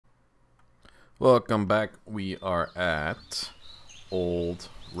Welcome back. We are at Old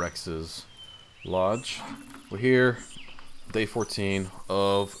Rex's Lodge. We're here, day 14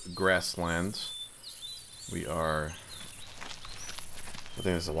 of Grasslands. We are, I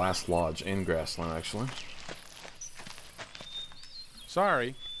think it's the last lodge in Grassland, actually.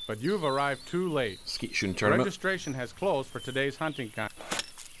 Sorry, but you've arrived too late. Skeet shooting tournament. Registration has closed for today's hunting con.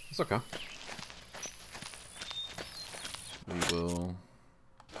 It's okay. We will...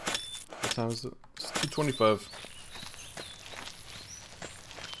 What time is it? It's 2:25.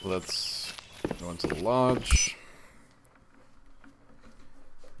 Let's go into the lodge.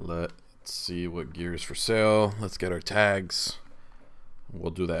 Let's see what gear is for sale. Let's get our tags.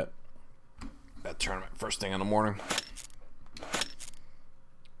 We'll do that tournament first thing in the morning.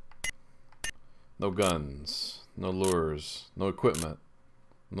 No guns, no lures, no equipment,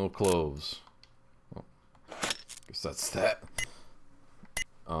 no clothes. Well, guess that's that.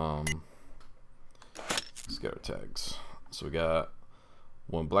 Let's get our tags. So we got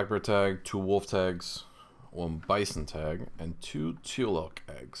one blackbird tag, two wolf tags, one bison tag, and two Tule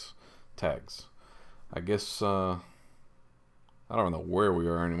tags. I guess I don't know where we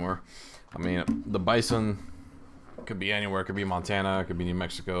are anymore. I mean, the bison could be anywhere. It could be Montana. It could be New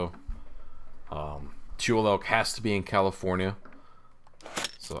Mexico. Tule elk has to be in California.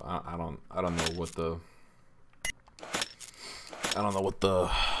 So I don't know what the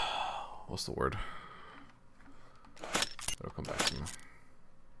what's the word? It'll come back to me.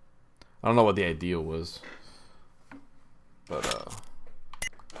 I don't know what the idea was, but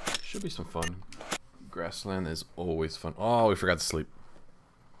should be some fun. Grassland is always fun. Oh, we forgot to sleep.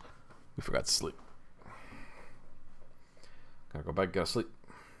 Gotta go back. Gotta sleep.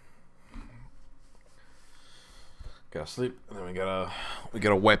 And then we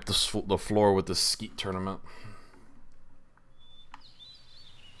gotta wipe the floor with the skeet tournament.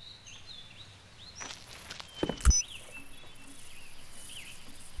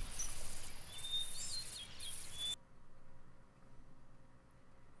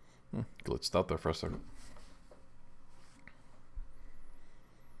 Glitched out there for a second.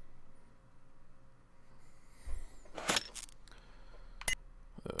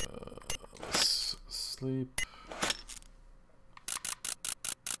 Let's sleep.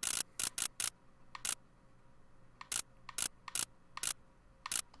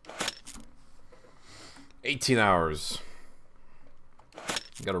 $18 hours.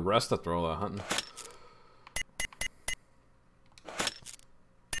 You gotta rest after all that hunting.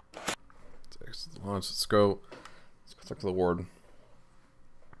 Let's go talk to the warden.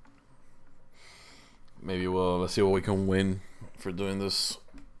 Maybe let's see what we can win for doing this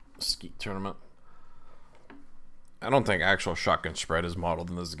skeet tournament. I don't think actual shotgun spread is modeled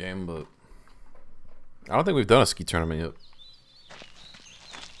in this game, but I don't think we've done a skeet tournament yet.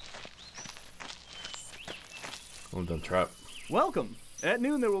 We've done trap. Welcome. At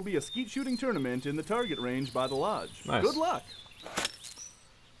noon there will be a skeet shooting tournament in the target range by the lodge. Nice. Good luck.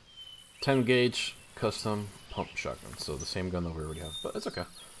 10 gauge custom pump shotgun, so the same gun that we already have, but it's okay.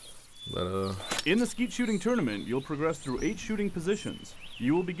 In the skeet shooting tournament, you'll progress through 8 shooting positions.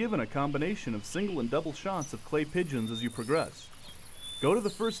 You will be given a combination of single and double shots of clay pigeons as you progress. Go to the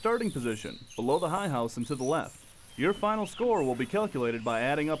first starting position, below the high house and to the left. Your final score will be calculated by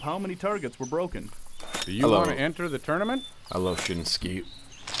adding up how many targets were broken. Do you want to enter the tournament? I love shooting skeet.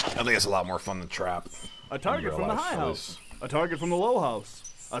 I think it's a lot more fun than trap. A target from the high house. A target from the low house.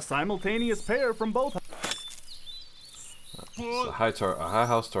 A simultaneous pair from both. It's a high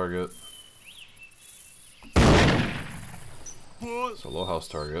house target. It's a low house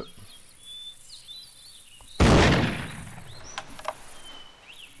target. I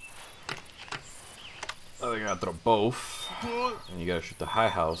think I gotta throw both. And you gotta shoot the high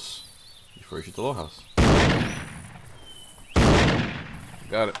house before you shoot the low house.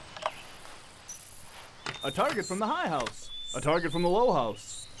 Got it. A target from the high house. A target from the low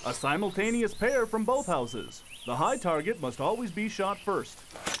house. A simultaneous pair from both houses. The high target must always be shot first.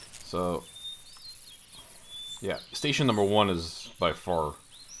 So, yeah, station number 1 is by far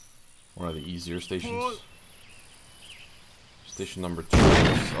one of the easier stations. Station number 2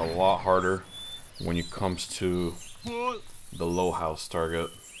 is a lot harder when it comes to the low house target.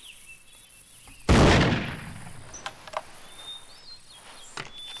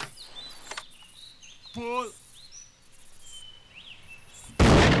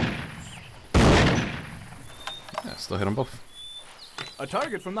 Yeah, still hit them both. A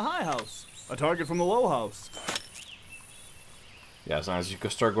target from the high house. A target from the low house. Yeah, as long as you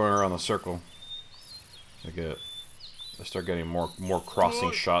can start going around the circle, I start getting more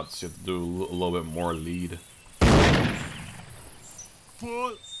crossing shots. You have to do a little bit more lead.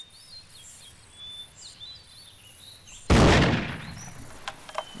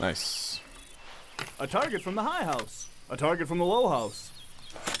 Nice. A target from the high house. A target from the low house.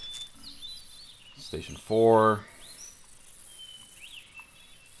 Station 4.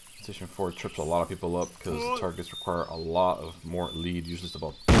 Station 4 trips a lot of people up because the targets require a lot of more lead. Usually it's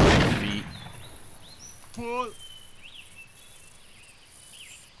about 30 feet.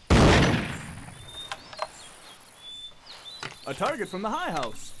 A target from the high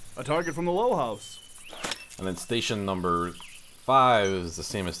house. A target from the low house. And then station number 5 is the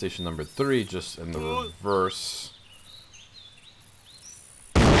same as station number 3, just in the reverse.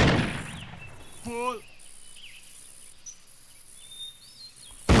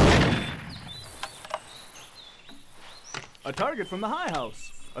 A target from the high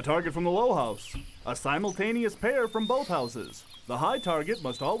house. A target from the low house. A simultaneous pair from both houses. The high target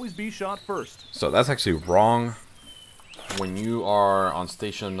must always be shot first. So that's actually wrong. When you are on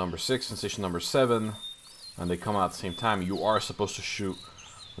station number 6 and station number 7, and they come out at the same time, you are supposed to shoot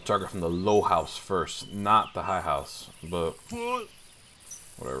the target from the low house first, not the high house. But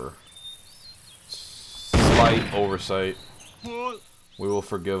whatever. Slight oversight. We will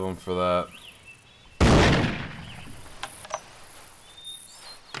forgive them for that.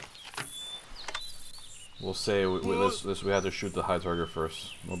 We'll say we had to shoot the high target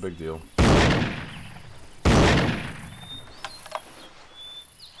first. No big deal.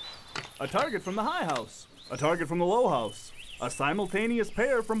 A target from the high house. A target from the low house. A simultaneous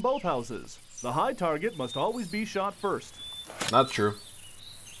pair from both houses. The high target must always be shot first. Not true.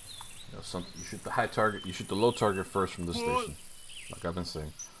 You shoot the high target. You shoot the low target first from this station. Like I've been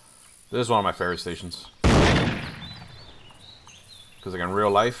saying. This is one of my favorite stations. Because like in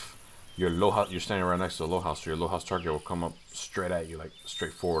real life, you're standing right next to a low house, so your low house target will come up straight at you, like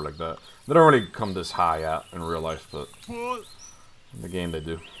straight forward like that. They don't really come this high out in real life, but in the game they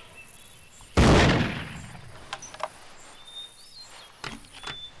do.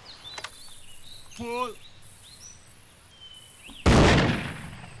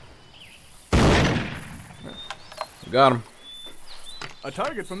 You got him. A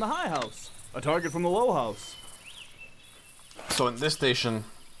target from the high house. A target from the low house. So in this station,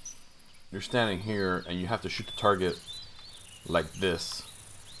 you're standing here and you have to shoot the target like this.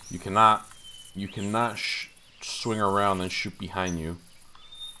 You cannot swing around and shoot behind you.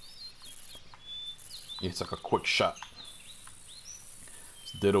 It's like a quick shot.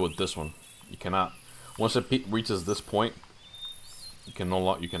 It's ditto with this one. You cannot. Once it reaches this point, you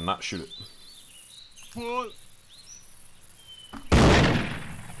cannot shoot it.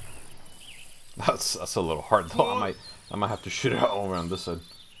 That's a little hard though. I might have to shoot it all around this side.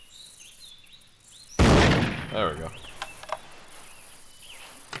 There we go.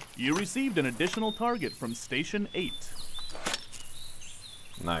 You received an additional target from Station 8.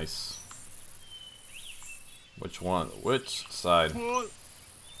 Nice. Which one? Which side?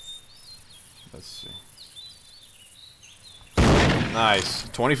 Let's see. Nice.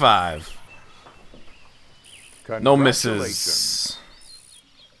 25. No misses.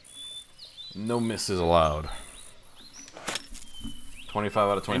 No misses allowed. 25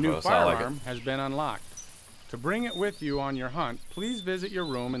 out of 25. A new That's how I like it. firearm has been unlocked. To bring it with you on your hunt, please visit your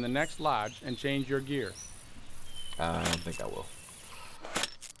room in the next lodge and change your gear. I don't think I will.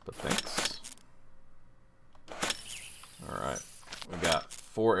 But thanks. Alright. We got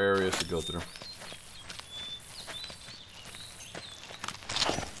 4 areas to go through.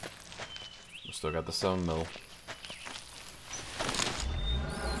 We still got the 7mm.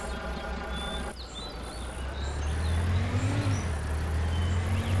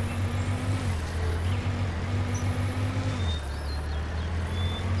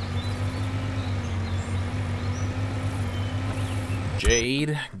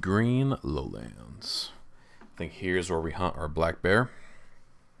 Jade Green Lowlands. I think here's where we hunt our black bear.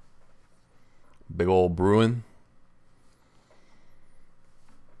 Big old Bruin.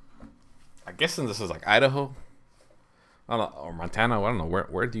 I'm guessing this is like Idaho. I don't know, or Montana. I don't know.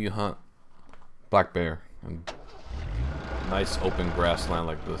 Where do you hunt black bear? And nice open grassland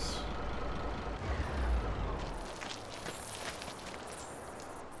like this.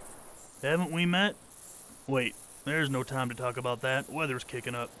 Haven't we met? Wait, there's no time to talk about that. Weather's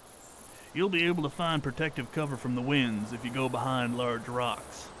kicking up. You'll be able to find protective cover from the winds if you go behind large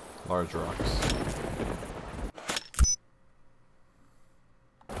rocks. Large rocks.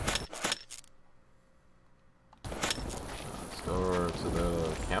 Let's go over to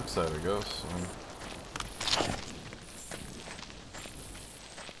the campsite, I guess.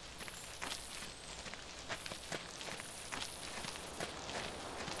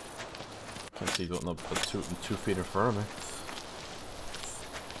 Can't see going up but 2 feet in front of me.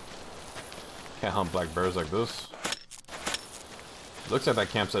 Can't hunt black bears like this. Looks like that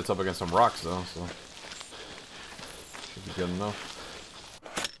campsite's up against some rocks though, so should be good enough.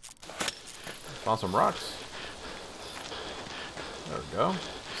 Found some rocks. There we go.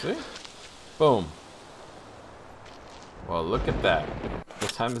 See? Boom. Well, look at that.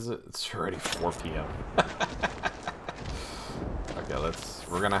 What time is it? It's already 4 p.m. Okay,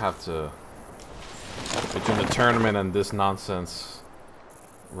 we're gonna have to, between the tournament and this nonsense,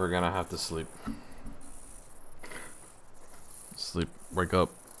 we're gonna have to sleep. Wake up.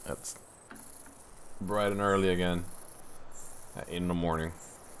 It's bright and early again at 8 in the morning.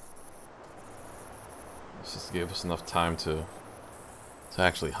 This just gave us enough time to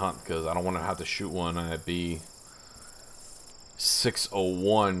actually hunt, because I don't want to have to shoot one and it be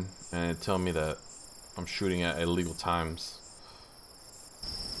 6:01 and it tell me that I'm shooting at illegal times.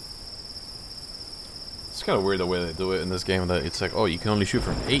 It's kind of weird the way they do it in this game, that it's like, oh, you can only shoot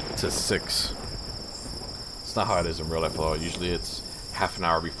from 8 to 6. It's not how it is in real life at all. Usually it's half an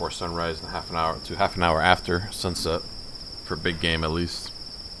hour before sunrise and half an hour after sunset, for big game at least.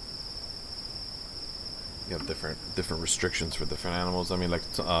 You have different restrictions for different animals. I mean, like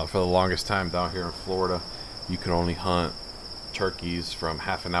for the longest time down here in Florida, you could only hunt turkeys from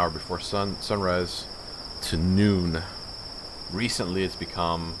half an hour before sunrise to noon. Recently, it's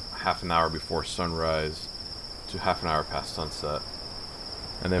become half an hour before sunrise to half an hour past sunset.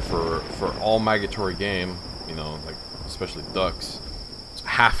 And then for all migratory game, you know, like especially ducks, it's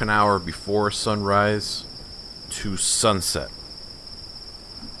half an hour before sunrise to sunset.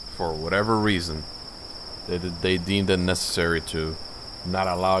 For whatever reason, they deemed it necessary to not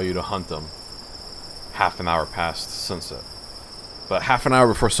allow you to hunt them half an hour past sunset. But half an hour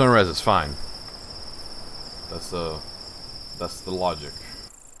before sunrise is fine. That's the logic.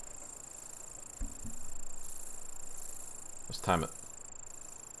 Let's time it.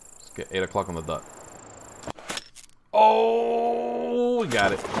 Let's get 8 o'clock on the dot. Oh, we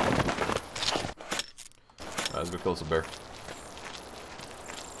got it. Alright, let's go kill some bear.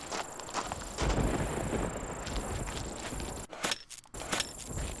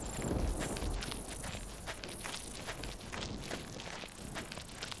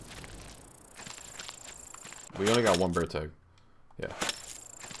 We only got one bear tag. Yeah.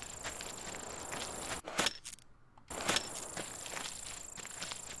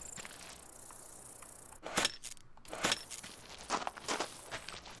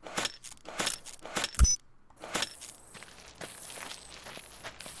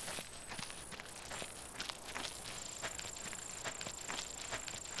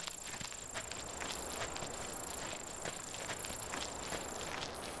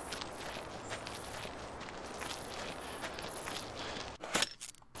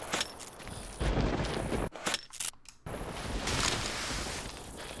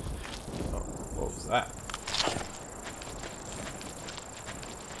 That.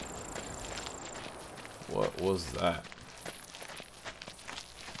 What was that?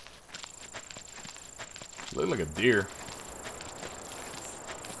 Looked like a deer.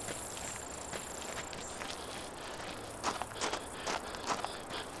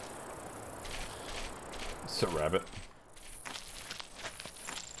 It's a rabbit.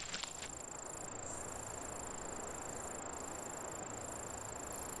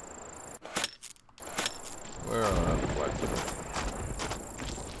 Where are the black bear?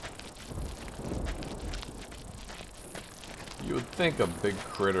 You would think a big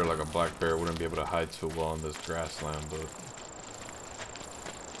critter like a black bear wouldn't be able to hide too well in this grassland, but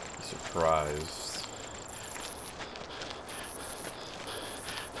I'm surprised.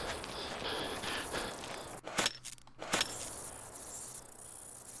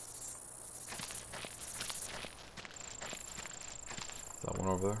 Is that one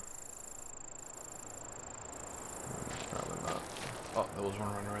over there? Probably not. Oh, there was one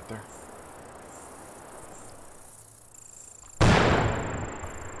running right there.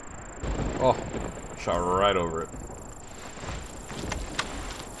 Oh, shot right over it.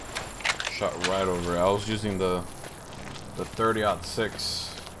 Shot right over it. I was using the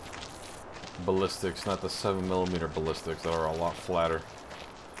 30-06 ballistics, not the 7mm ballistics that are a lot flatter.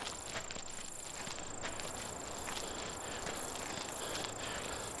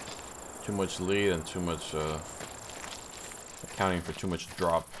 Too much lead and too much accounting for too much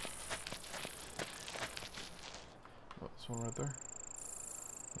drop. Oh, this one right there.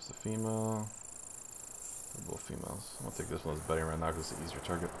 There's the female. They're both females. I'm gonna take this one as bedding right now because it's an easier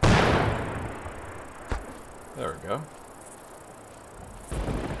target. There we go.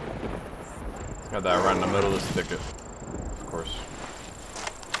 Got that right in the middle of this thicket, of course.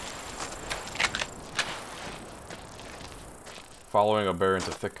 Following a bear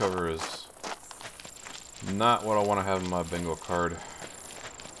into thick cover is not what I want to have in my bingo card.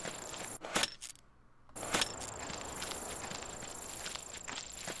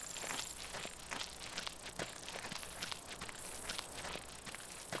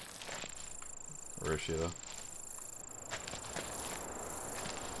 Where is she though?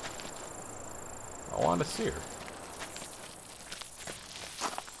 I want to see her.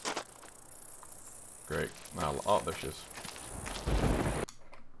 Great. Now, oh, there she is.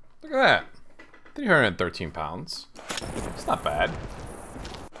 Look at that. 313 pounds. It's not bad.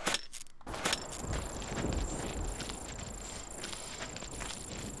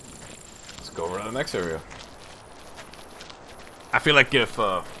 Let's go over to the next area. I feel like if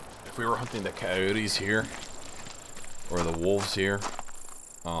we were hunting the coyotes here, or the wolves here,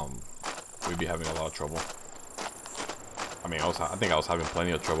 we'd be having a lot of trouble. I mean, I think I was having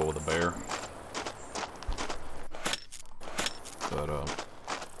plenty of trouble with the bear.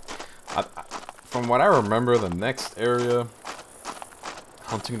 But, from what I remember, the next area,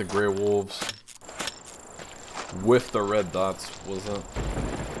 hunting the gray wolves with the red dots wasn't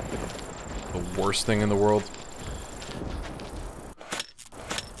the worst thing in the world.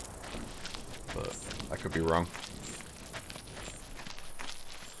 But I could be wrong.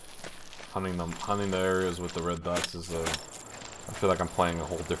 Hunting the areas with the red dots is I feel like I'm playing a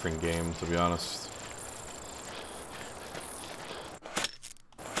whole different game, to be honest.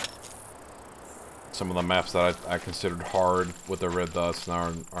 Some of the maps that I considered hard with the red dots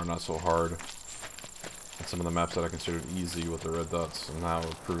now are not so hard. And some of the maps that I considered easy with the red dots are now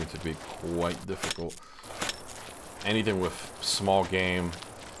proving to be quite difficult. Anything with small game,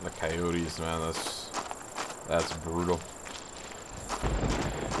 the coyotes, man, that's brutal.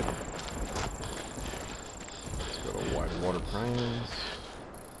 Let's go to wide water plains.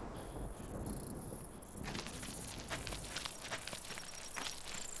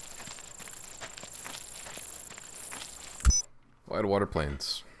 Wide water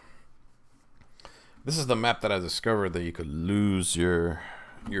plains. This is the map that I discovered that you could lose your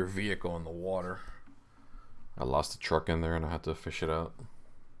vehicle in the water. I lost the truck in there and I had to fish it out.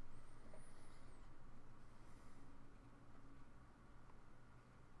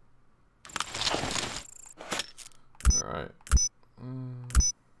 Alright.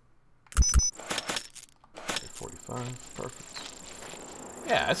 45, perfect.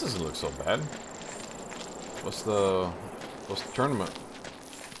 Yeah, this doesn't look so bad. What's the tournament?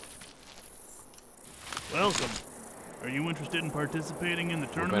 Welcome. Are you interested in participating in the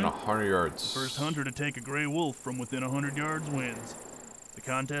tournament? Within 100 yards. The first hunter to take a gray wolf from within 100 yards wins. The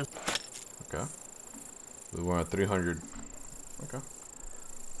contest... Okay. We went at 300. Okay.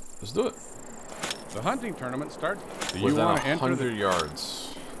 Let's do it. The hunting tournament starts. Do you Within want to enter 100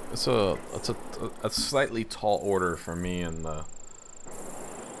 yards. It's a slightly tall order for me and my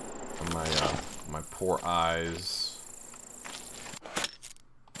poor eyes.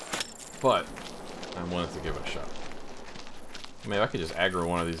 But I wanted to give it a shot. I mean, if I could just aggro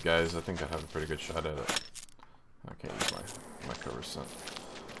one of these guys, I think I'd have a pretty good shot at it. I can't use my cover scent.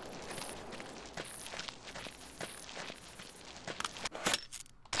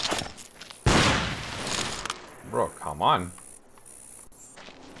 Bro, come on.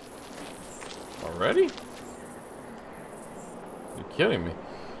 Already? You're kidding me.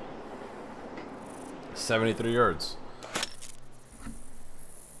 73 yards.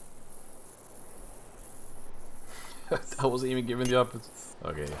 I wasn't even giving the opposite.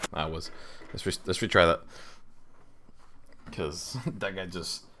 Okay, I was. Let's retry that. Because that guy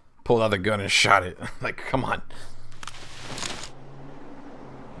just pulled out the gun and shot it. Like, come on.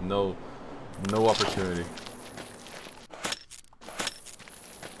 No opportunity.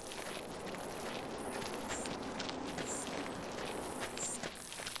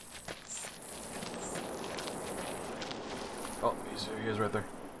 Oh, he is right there.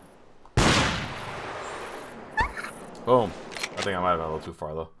 Boom. I think I might have been a little too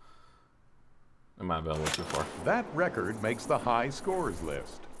far, though. It might have been a little too far. That record makes the high scores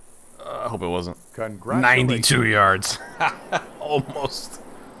list. I hope it wasn't. Congratulations. 92 yards. Almost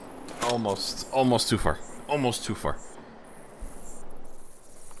too far. Almost too far.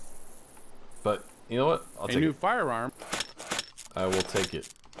 But, you know what? I'll take a new it. firearm. I will take it.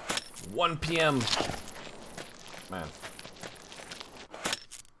 1 p.m. Man.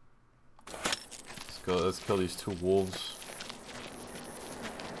 Let's kill these two wolves.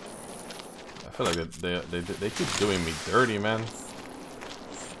 I feel like they keep doing me dirty, man.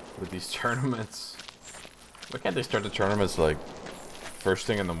 With these tournaments. Why can't they start the tournaments like first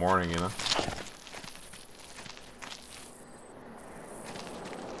thing in the morning, you know?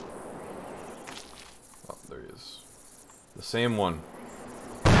 Oh, there he is. The same one.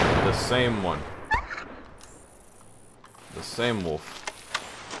 The same one. The same wolf.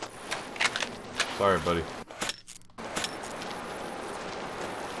 Sorry, buddy.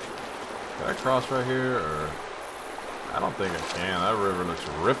 Can I cross right here, or... I don't think I can. That river looks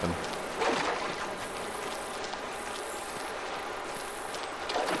ripping.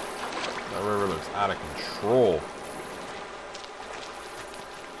 That river looks out of control.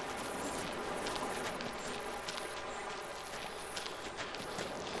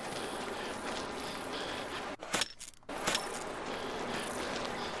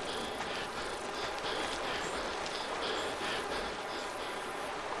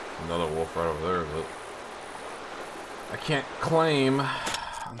 Another wolf right over there, but I can't claim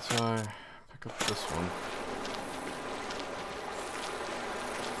until I pick up this one.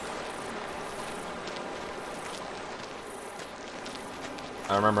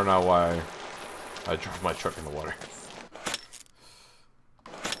 I remember now why I drove my truck in the water.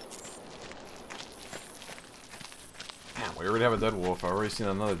 Damn, we already have a dead wolf. I've already seen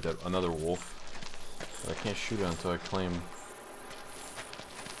another wolf. But I can't shoot it until I claim.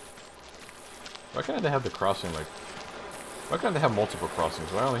 Why can't they have the crossing like? Why can't they have multiple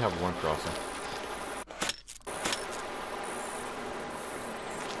crossings? Why only have one crossing?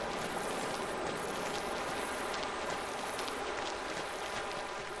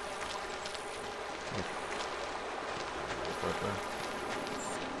 Right there.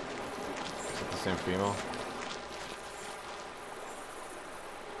 Is that the same female?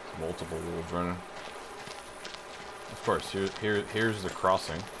 There's multiple wolves running. Of course, here's the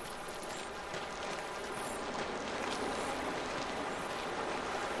crossing.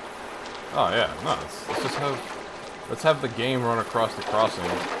 Oh yeah, no, let's just have the game run across the crossing.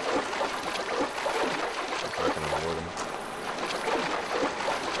 If I can avoid them.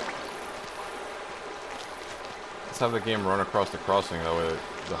 Let's have the game run across the crossing, that way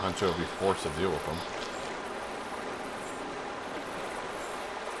the hunter will be forced to deal with them.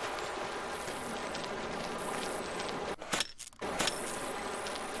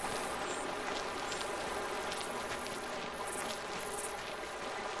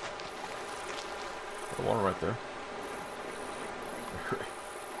 The one right there. I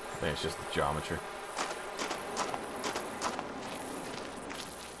think it's just the geometry.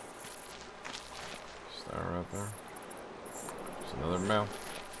 Star right there. There's another male.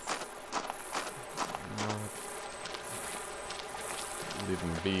 Leave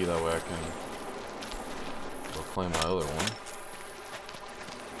him be, that way I can go claim my other one.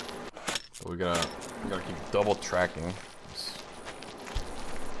 But we gotta keep double tracking. Is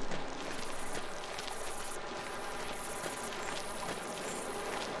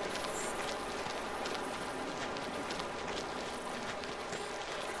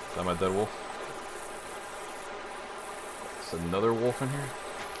that my dead wolf? Is another wolf in here?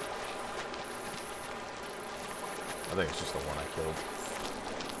 I think it's just the one I killed.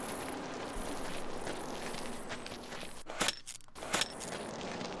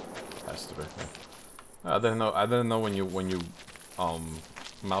 Has to be. I didn't know when you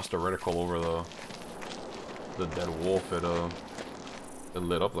moused the reticle over the dead wolf, it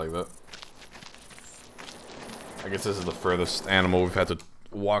lit up like that. I guess this is the furthest animal we've had to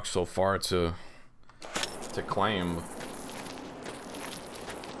walk so far to claim.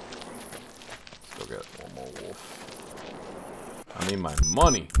 Let's go get one more wolf. I need my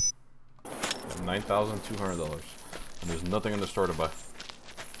money. I have $9,200, and there's nothing in the store to buy.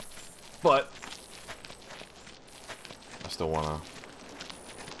 But I still wanna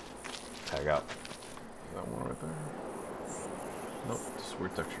tag out. Is that one right there? Nope, just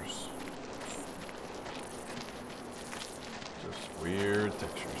weird textures. Just weird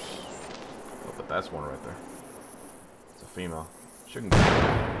textures. Oh, but that's one right there. It's a female. Shouldn't be.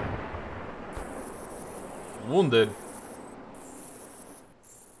 Wounded.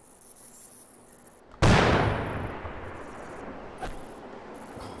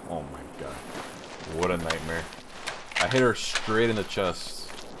 Oh my god. What a nightmare. I hit her straight in the chest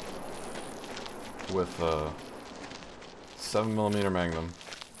with a 7mm Magnum.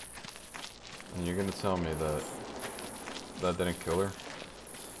 And you're gonna tell me that that didn't kill her?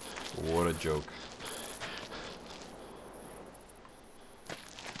 What a joke.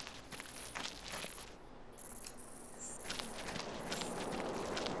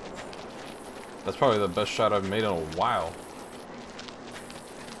 That's probably the best shot I've made in a while.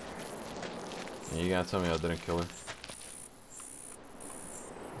 And you gotta tell me I didn't kill her? Is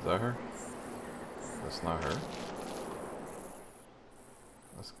that her? That's not her.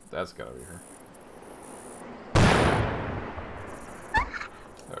 That's gotta be her.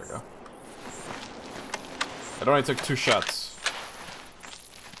 There we go. It only took 2 shots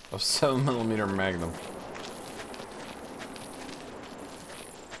of 7mm Magnum.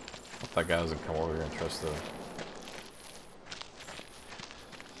 Hope that guy doesn't come over here and trust the.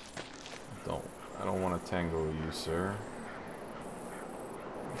 I don't want to tango with you, sir.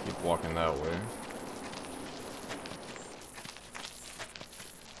 Keep walking that way.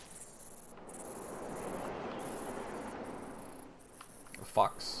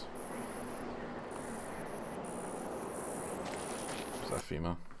 fox. Is that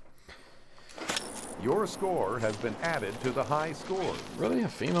female? Your score has been added to the high score. Really? A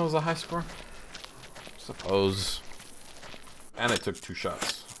female is a high score? Suppose. And I took 2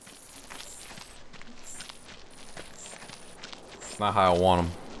 shots. It's not how I want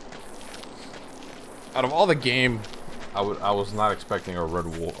them. Out of all the game, I was not expecting a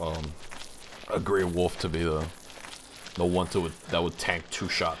red wolf, a gray wolf to be the one that would tank 2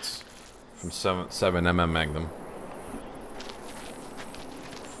 shots from 7mm Magnum.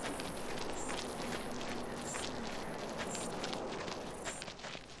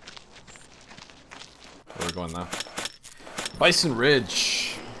 Where are we going now? Bison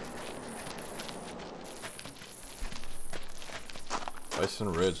Ridge.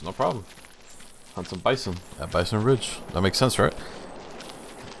 Bison Ridge, no problem. Hunt some bison at Bison Ridge. That makes sense, right?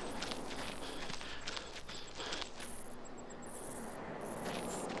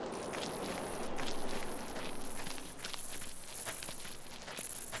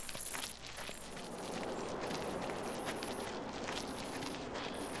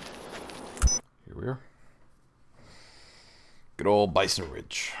 Here we are. Good old Bison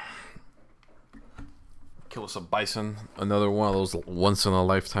Ridge. Kill us a bison. Another one of those once in a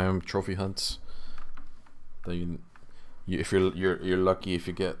lifetime trophy hunts. That you if you're lucky if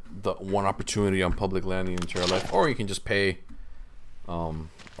you get the one opportunity on public land in your entire life, or you can just pay a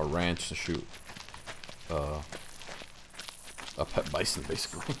ranch to shoot a pet bison,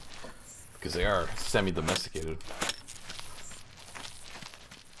 basically, because they are semi-domesticated.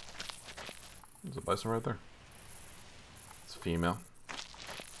 There's a bison right there. It's female.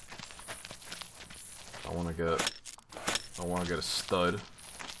 I want to get a stud.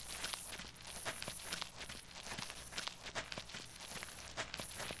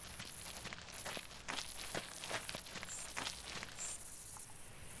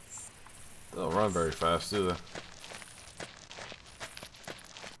 They don't run very fast, do they?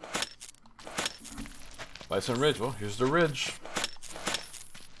 Bison Ridge. Well, here's the ridge.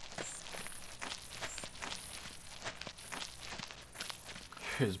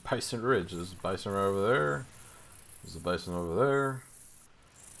 Here's Bison Ridge. There's a bison right over there. There's a bison over there.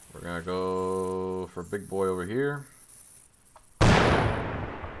 We're gonna go for big boy over here.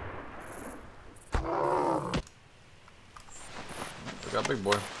 We got big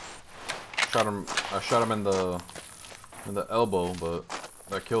boy. I shot him in the elbow, but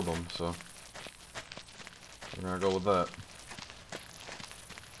that killed him, so we're gonna go with that.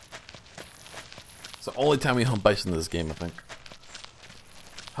 It's the only time we hunt bison in this game, I think.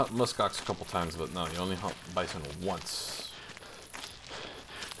 Hunt muskox a couple times, but no, you only hunt bison once.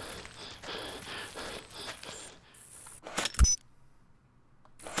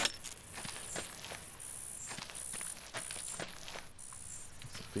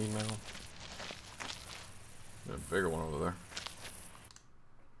 It's a female. A bigger one over there.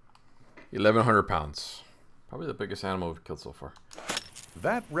 1,100 pounds. Probably the biggest animal we've killed so far.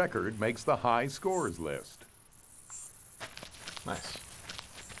 That record makes the high scores list. Nice.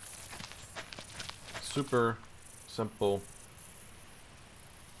 Super simple,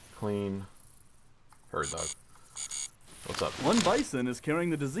 clean herd dog. What's up? One bison is carrying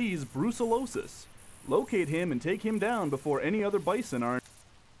the disease brucellosis. Locate him and take him down before any other bison are.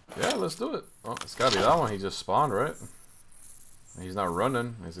 Yeah, let's do it. Oh, it's gotta be that one. He just spawned, right? He's not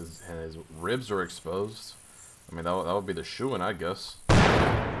running. His ribs are exposed. I mean, that would be the shoeing, I guess.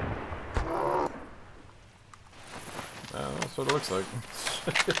 Yeah, that's what it looks like.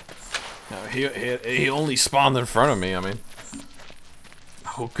 No, he only spawned in front of me. I mean,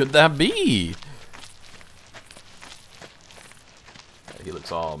 who could that be? Yeah, he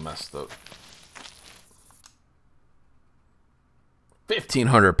looks all messed up.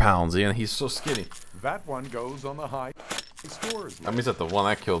 1,500 pounds, and he's so skinny. That one goes on the high scores list. That means that the one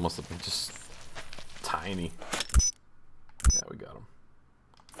I killed must have been just tiny. Yeah, we got him.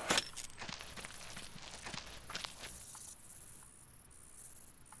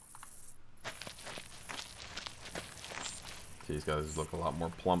 These guys look a lot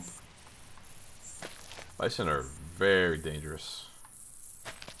more plump. Bison are very dangerous.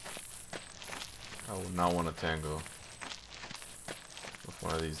 I would not want to tango with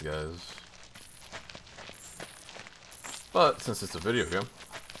one of these guys. But since it's a video game,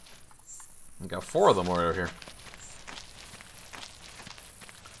 we got 4 of them right over here.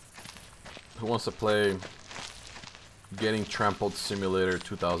 Who wants to play Getting Trampled Simulator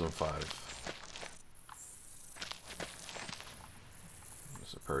 2005?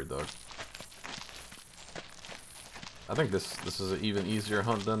 It's a prairie dog. I think this is an even easier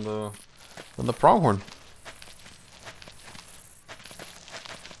hunt than the pronghorn.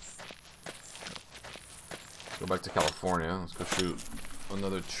 back to California. Let's go shoot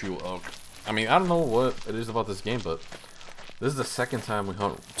another Tule elk. I mean, I don't know what it is about this game, but this is the second time we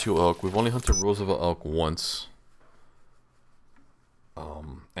hunt Tule elk. We've only hunted Roosevelt elk once.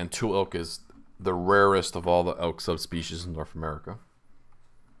 And Tule elk is the rarest of all the elk subspecies in North America.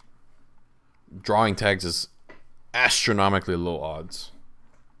 Drawing tags is astronomically low odds.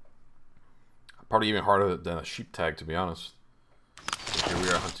 Probably even harder than a sheep tag, to be honest. So here we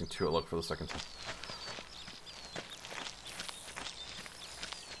are hunting Tule elk for the second time.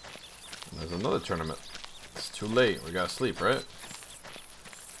 And there's another tournament. It's too late. We gotta sleep, right?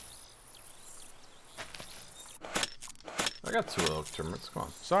 I got 2 elk tournaments. Come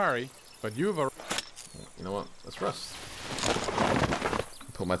on. Sorry, but you've a... You know what? Let's rest.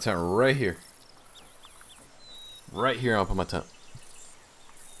 Put my tent right here. Right here, I'll put my tent.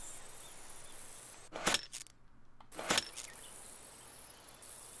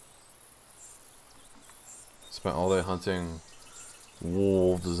 Spent all day hunting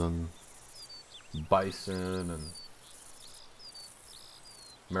wolves and bison and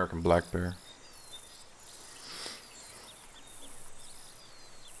American black bear.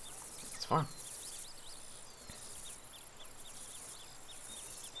 It's fun.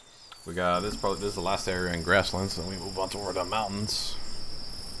 We got this. This is the last area in grasslands, and we move on toward the mountains.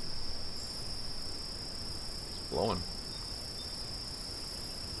 It's blowing.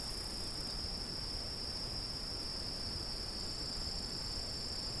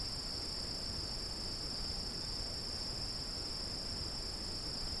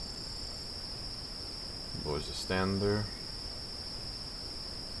 Boys just stand there.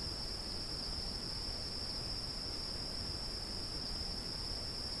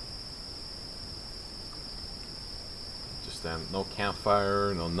 No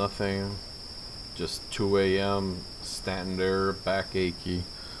campfire, no nothing. Just 2 a.m. standing there, back achy.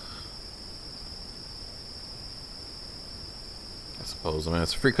 I suppose. I mean,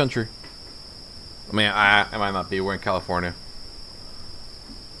 it's a free country. I mean, I might not be. We're in California.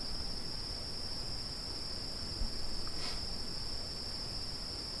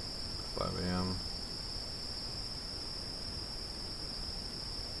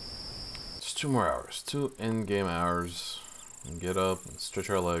 Just 2 more hours. 2 in-game hours. And get up and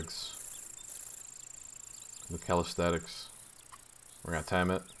stretch our legs. Do calisthenics. We're gonna time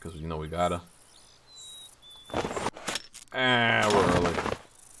it because you know we gotta. Ah, we're early.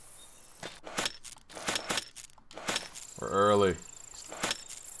 We're early.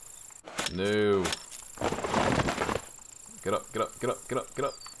 No. Get up, get up, get up, get up, get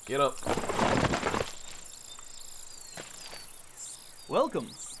up, get up. Welcome.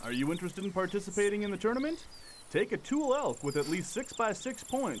 Are you interested in participating in the tournament? Take a Tule elk with at least 6x6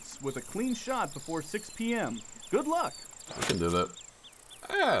 points with a clean shot before 6 p.m. Good luck! We can do that.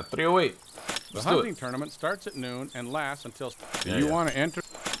 Ah, 308. The hunting tournament starts at noon and lasts until... Do you want to enter?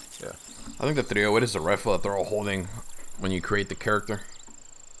 Yeah. I think the 308 is the rifle that they're all holding when you create the character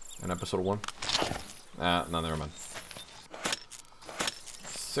in episode 1. Ah, no, never mind.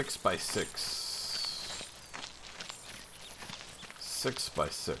 6x6.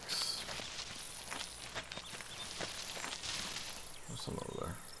 6x6. There's some over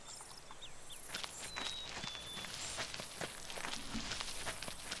there.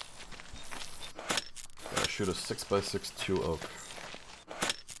 Gotta shoot a 6x6 Tule elk.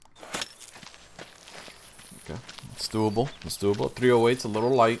 Okay, it's doable. It's doable. 308's a little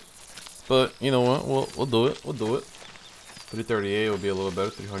light, but you know what? We'll do it. We'll do it. 338 will be a little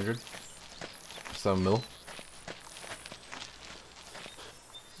better. 300. 7 mil.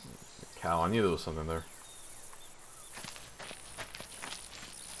 Cow, I knew there was something there.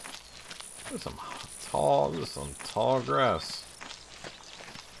 There's some tall grass.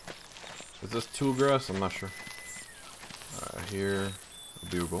 Is this Tule grass? I'm not sure. Alright, here, a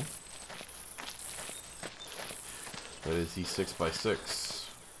bugle. But is he 6x6?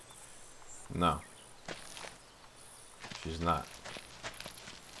 No. She's not.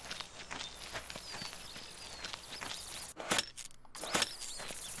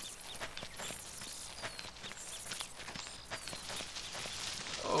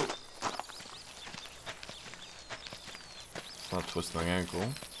 Not twisting my ankle.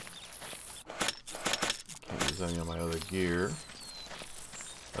 Can't use any of my other gear.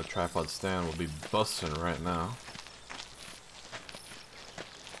 That tripod stand will be busting right now.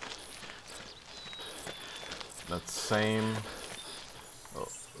 That same. Oh,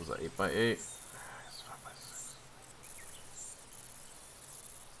 was that 8x8? It's 5x6.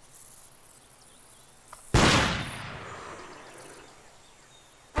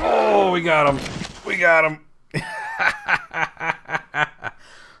 Oh, we got him! We got him!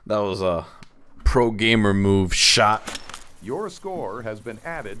 That was pro gamer move, shot. Your score has been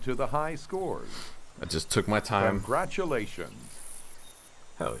added to the high scores. I just took my time. Congratulations.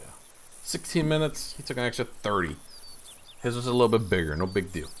 Hell yeah. 16 minutes. He took an extra 30. His was a little bit bigger. No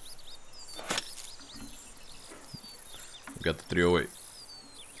big deal. We got the 308.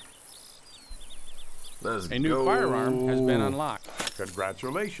 Let's go. A new firearm has been unlocked.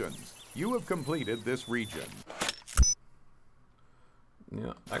 Congratulations. You have completed this region.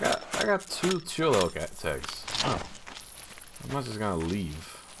 Yeah, I got 2 Tule tags. Oh. I'm just gonna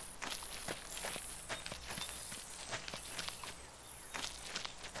leave.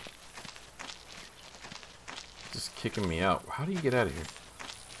 Just kicking me out. How do you get out of here?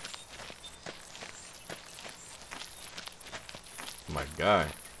 My guy.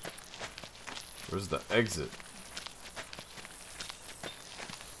 Where's the exit?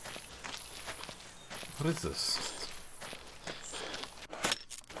 What is this?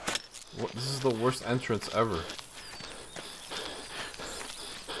 What? This is the worst entrance ever.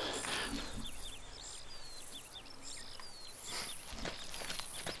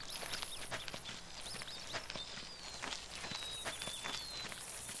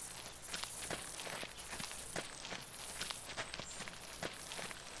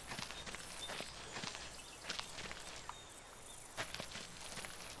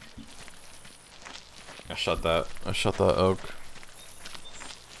 I shot that oak.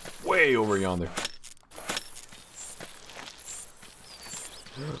 Way over yonder.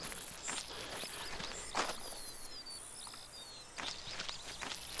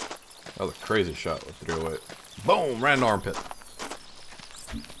 That was a crazy shot with 308. Boom! Right in the armpit.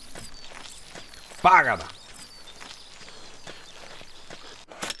 Bagada!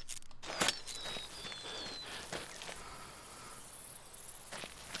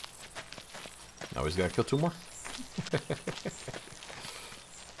 Now he's gotta kill 2 more.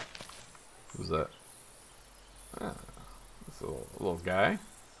 Who's that? Ah, that's a little guy.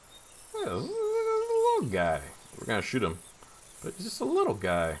 Yeah, a little guy. We're gonna shoot him, but he's just a little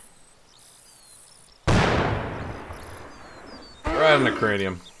guy. Right in the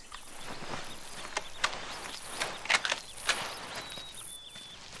cranium.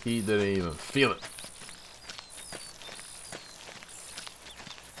 He didn't even feel it.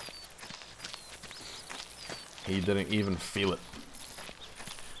 He didn't even feel it.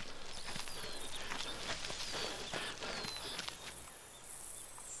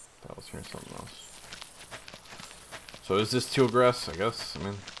 I was hearing something else. So is this teal grass? I guess. I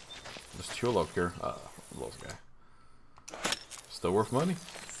mean, there's teal up here. Little guy. Still worth money.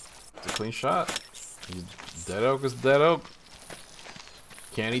 It's a clean shot. Dead oak is dead oak.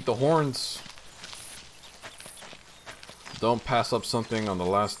 Can't eat the horns. Don't pass up something on the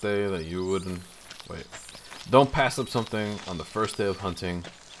last day that you wouldn't. Wait. Don't pass up something on the first day of hunting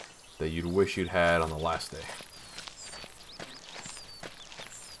that you'd wish you'd had on the last day.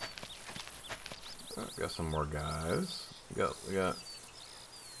 Got some more guys. We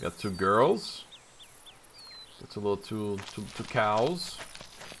got 2 girls. It's a little two cows.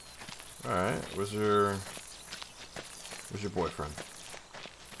 All right, where's your boyfriend?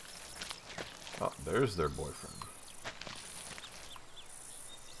 Oh, there's their boyfriend.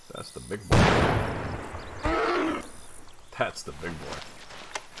 That's the big boy. That's the big boy.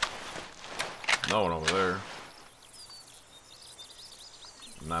 No one over there.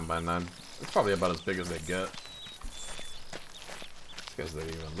 9x9. It's probably about as big as they get. These guys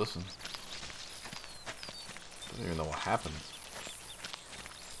didn't even listen. Don't even know what happened.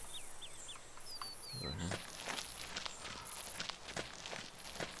 Right here.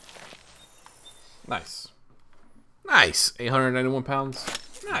 Nice. Nice. 891 pounds.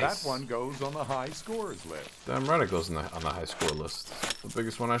 Nice. That one goes on the high scores list. Damn right it goes on the high score list. The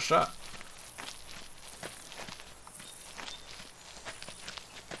biggest one I shot.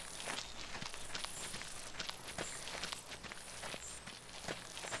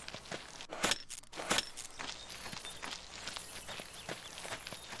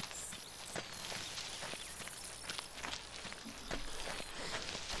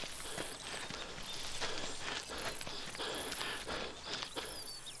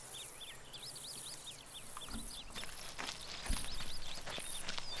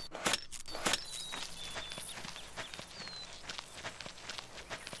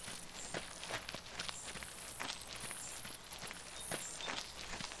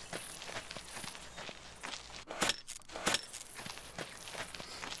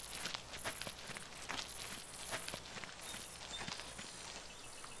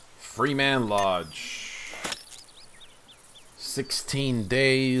 Freeman Lodge. 16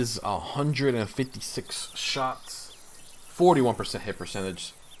 days, 156 shots, 41% hit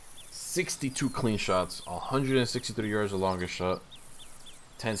percentage, 62 clean shots, 163 yards the longest shot,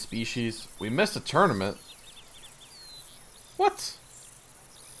 10 species. We missed a tournament. What?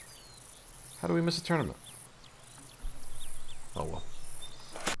 How do we miss a tournament? Oh well.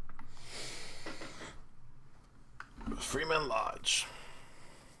 Freeman Lodge.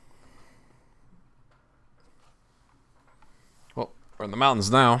 Well, we're in the mountains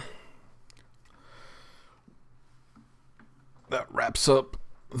now. That wraps up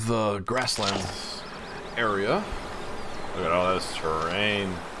the grasslands area. Look at all this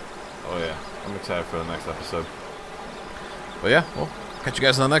terrain. Oh yeah, I'm excited for the next episode. But yeah, well, catch you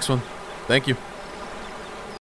guys on the next one. Thank you.